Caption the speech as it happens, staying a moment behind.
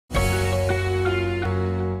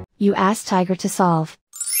You ask Tiger to solve.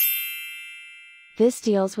 This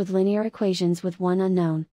deals with linear equations with one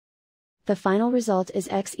unknown. The final result is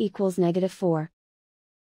x equals -4.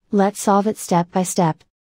 Let's solve it step by step.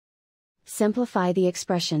 Simplify the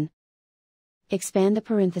expression. Expand the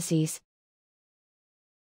parentheses.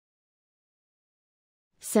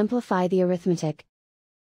 Simplify the arithmetic.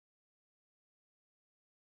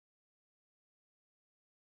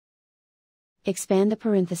 Expand the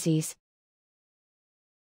parentheses.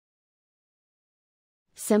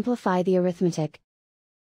 Simplify the arithmetic.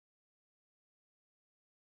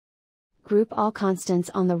 Group all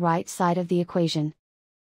constants on the right side of the equation.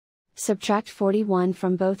 Subtract 41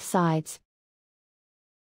 from both sides.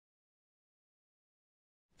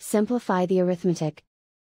 Simplify the arithmetic.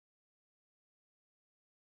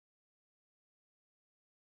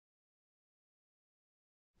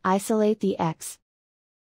 Isolate the x.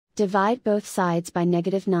 Divide both sides by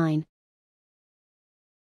 -9.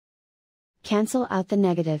 Cancel out the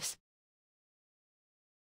negatives.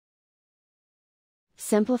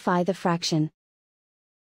 Simplify the fraction.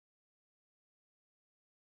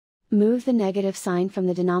 Move the negative sign from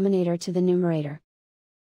the denominator to the numerator.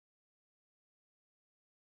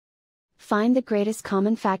 Find the greatest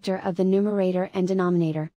common factor of the numerator and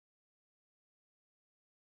denominator.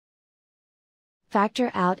 Factor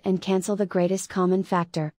out and cancel the greatest common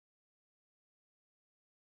factor.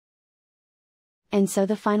 And so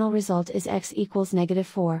the final result is x equals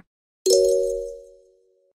 -4.